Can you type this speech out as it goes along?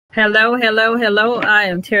Hello, hello, hello. I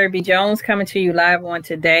am Terry B. Jones coming to you live on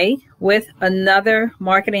today with another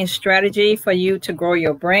marketing strategy for you to grow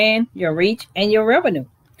your brand, your reach, and your revenue.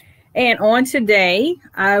 And on today,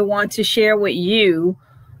 I want to share with you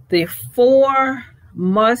the 4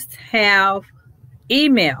 must-have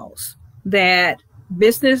emails that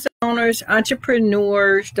business owners,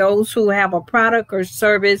 entrepreneurs, those who have a product or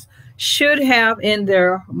service should have in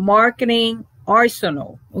their marketing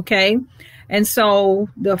arsenal. Okay. And so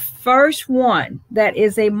the first one that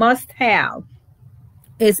is a must-have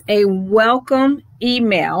is a welcome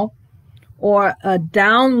email or a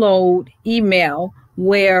download email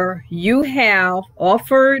where you have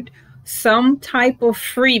offered some type of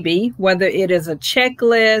freebie, whether it is a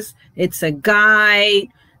checklist, it's a guide,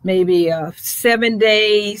 maybe 7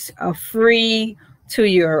 days of free to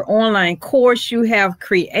your online course you have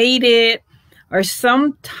created, or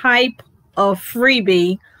some type of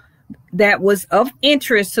freebie that was of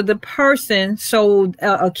interest to the person. So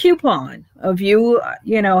a coupon of you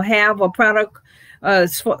have a product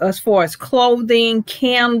as far as clothing,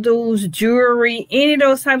 candles, jewelry, any of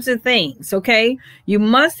those types of things. Okay. You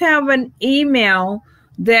must have an email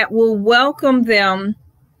that will welcome them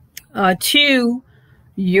to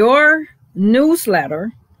your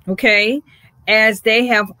newsletter. Okay. As they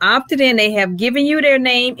have opted in, they have given you their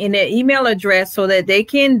name and their email address so that they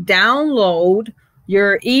can download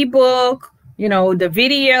your ebook, the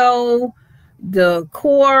video, the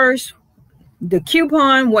course, the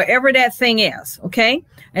coupon, whatever that thing is. Okay.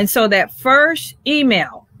 And so that first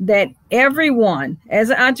email that everyone as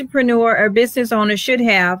an entrepreneur or business owner should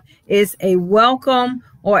have is a welcome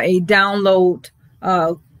or a download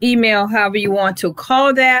email, however you want to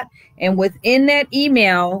call that. And within that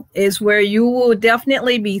email is where you will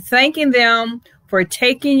definitely be thanking them for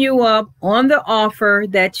taking you up on the offer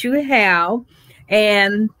that you have,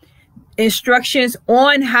 and instructions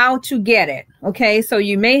on how to get it. Okay, so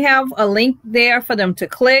you may have a link there for them to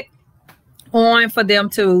click on, for them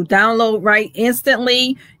to download right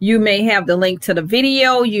instantly. You may have the link to the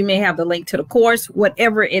video, you may have the link to the course,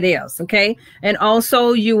 whatever it is. Okay, and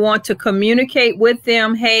also you want to communicate with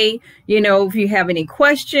them. Hey, if you have any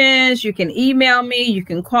questions, you can email me, you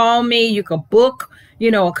can call me, you can book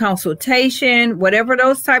a consultation, whatever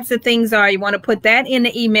those types of things are. You want to put that in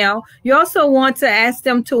the email. You also want to ask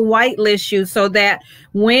them to whitelist you so that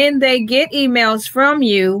when they get emails from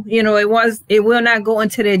you, it will not go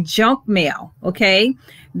into their junk mail. Okay.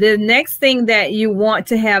 The next thing that you want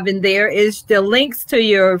to have in there is the links to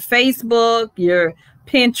your Facebook, your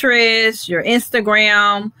Pinterest, your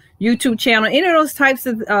Instagram, YouTube channel, any of those types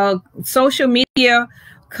of social media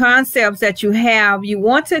concepts that you have. You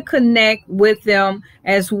want to connect with them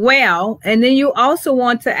as well. And then you also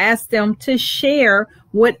want to ask them to share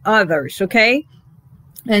with others. Okay.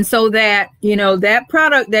 And so that, that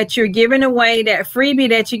product that you're giving away, that freebie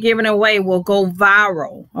that you're giving away will go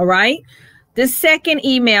viral. All right. The second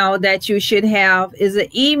email that you should have is an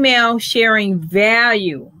email sharing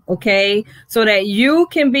value. Okay. So that you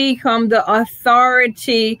can become the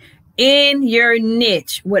authority in your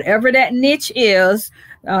niche, whatever that niche is.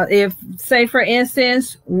 If, say, for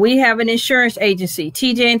instance, we have an insurance agency,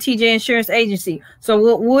 TJ and TJ Insurance Agency. So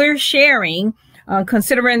what we're sharing,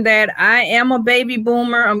 considering that I am a baby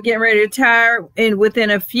boomer, I'm getting ready to retire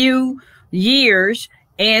within a few years.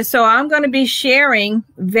 And so I'm going to be sharing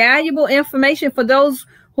valuable information for those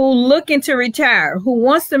who looking to retire, who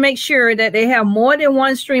wants to make sure that they have more than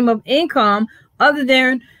one stream of income other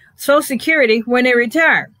than Social Security when they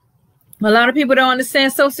retire. A lot of people don't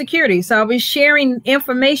understand Social Security. So I'll be sharing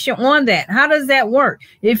information on that. How does that work?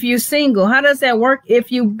 If you're single, how does that work?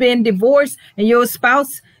 If you've been divorced and your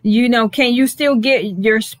spouse, can you still get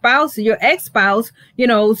your spouse, your ex-spouse,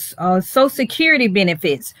 Social Security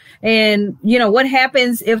benefits? And, what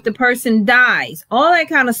happens if the person dies? All that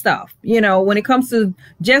kind of stuff, when it comes to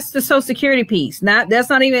just the Social Security piece. That's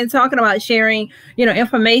not even talking about sharing,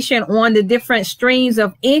 information on the different streams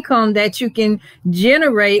of income that you can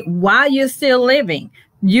generate while you're still living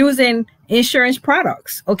using insurance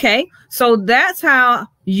products. Okay. So that's how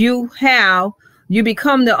you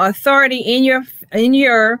become the authority in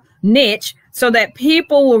your niche, so that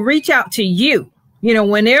people will reach out to you,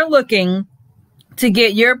 when they're looking to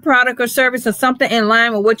get your product or service or something in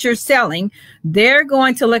line with what you're selling. They're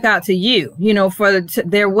going to look out to you, for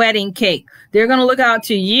their wedding cake. They're going to look out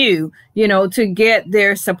to you, to get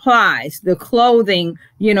their supplies, the clothing,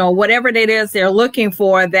 whatever it is they're looking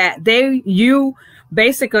for, that you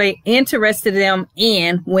basically interested them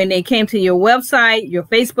in when they came to your website, your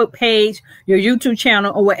Facebook page, your YouTube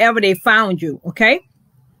channel, or wherever they found you. Okay.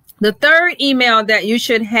 The third email that you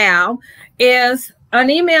should have is an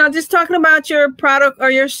email just talking about your product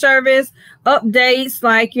or your service, updates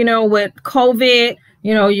like, with COVID,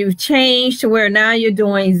 you've changed to where now you're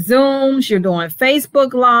doing Zooms, you're doing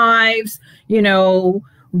Facebook Lives,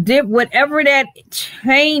 whatever that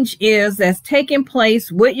change is that's taking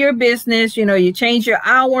place with your business. You change your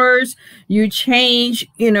hours, you change,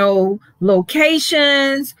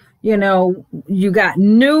 locations, you got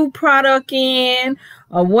new product in,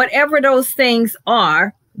 whatever those things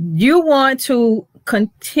are, you want to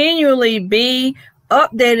continually be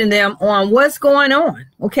updating them on what's going on.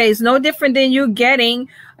 Okay, it's no different than you getting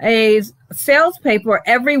a sales paper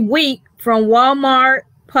every week from Walmart,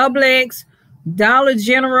 Publix, Dollar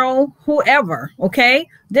General, whoever. Okay,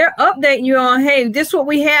 they're updating you on, hey, this is what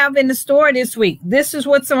we have in the store this week. This is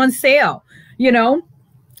what's on sale. And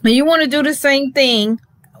you want to do the same thing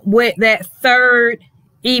with that third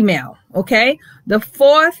email. Okay, the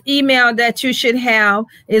fourth email that you should have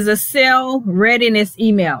is a sale readiness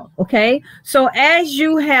email. Okay, so as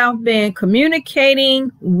you have been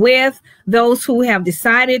communicating with those who have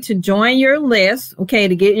decided to join your list, okay,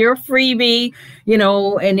 to get your freebie,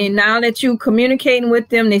 and then now that you're communicating with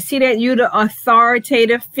them, they see that you're the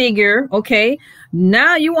authoritative figure. Okay,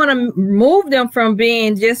 now you want to move them from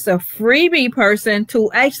being just a freebie person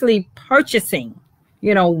to actually purchasing,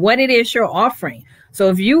 what it is you're offering. So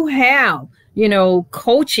if you have,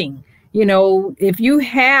 coaching, if you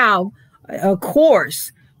have a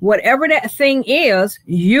course, whatever that thing is,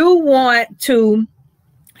 you want to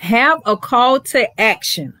have a call to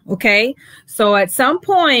action. Okay. So at some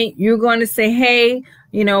point you're going to say, hey,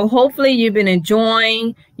 hopefully you've been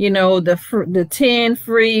enjoying, the 10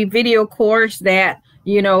 free video course that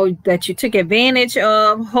that you took advantage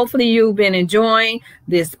of. Hopefully you've been enjoying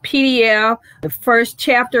this PDF, the first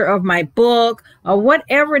chapter of my book, or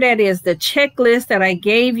whatever that is, the checklist that I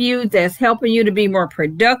gave you that's helping you to be more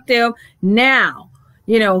productive. Now,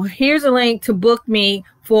 here's a link to book me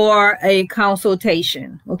for a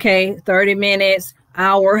consultation. Okay, 30 minutes,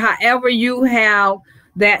 hour, however you have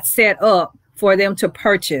that set up for them to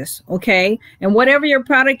purchase. Okay, and whatever your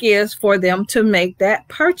product is, for them to make that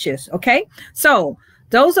purchase. Okay, so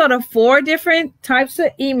those are the 4 different types of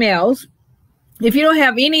emails. If you don't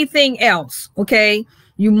have anything else, okay,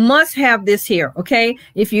 you must have this here. Okay,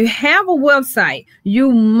 if you have a website,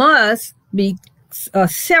 you must be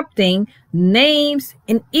accepting names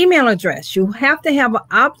and email address. You have to have an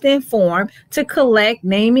opt-in form to collect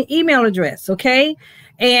name and email address. Okay,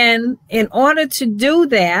 and in order to do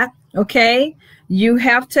that, okay, you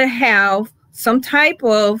have to have some type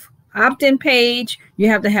of opt-in page. You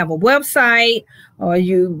have to have a website, or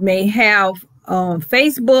you may have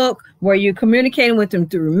Facebook where you're communicating with them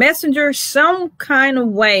through Messenger. Some kind of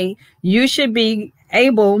way you should be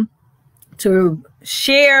able to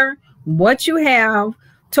share what you have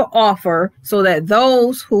to offer, so that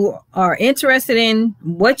those who are interested in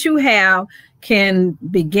what you have can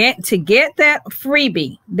begin to get that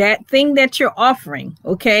freebie, that thing that you're offering.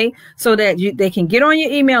 Okay, so that they can get on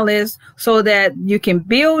your email list, so that you can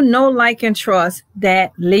build know, like, and trust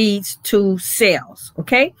that leads to sales.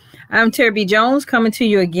 Okay, I'm Terry B. Jones, coming to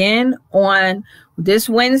you again on this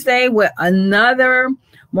Wednesday with another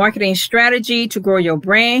marketing strategy to grow your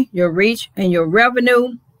brand, your reach, and your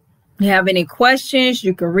revenue. If you have any questions,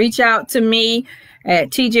 you can reach out to me at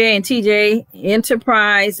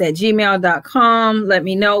tjantenterprise@gmail.com. Let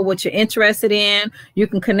me know what you're interested in. You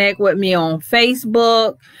can connect with me on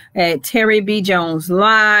Facebook at Terry B. Jones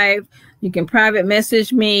Live. You can private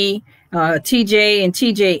message me, TJ and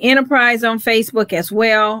TJ Enterprise on Facebook as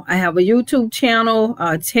well. I have a YouTube channel,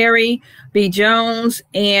 Terry B. Jones,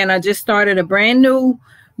 and I just started a brand new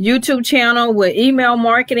YouTube channel with email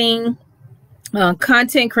marketing,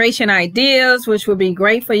 content creation ideas, which would be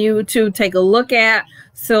great for you to take a look at,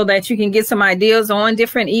 so that you can get some ideas on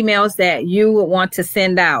different emails that you would want to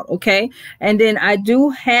send out. Okay, and then I do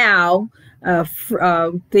have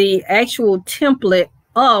the actual template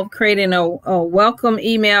of creating a welcome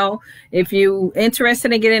email. If you're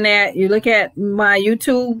interested in getting that, you look at my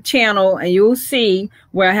YouTube channel and you'll see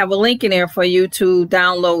where I have a link in there for you to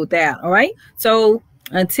download that. All right, so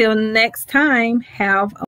until next time, have a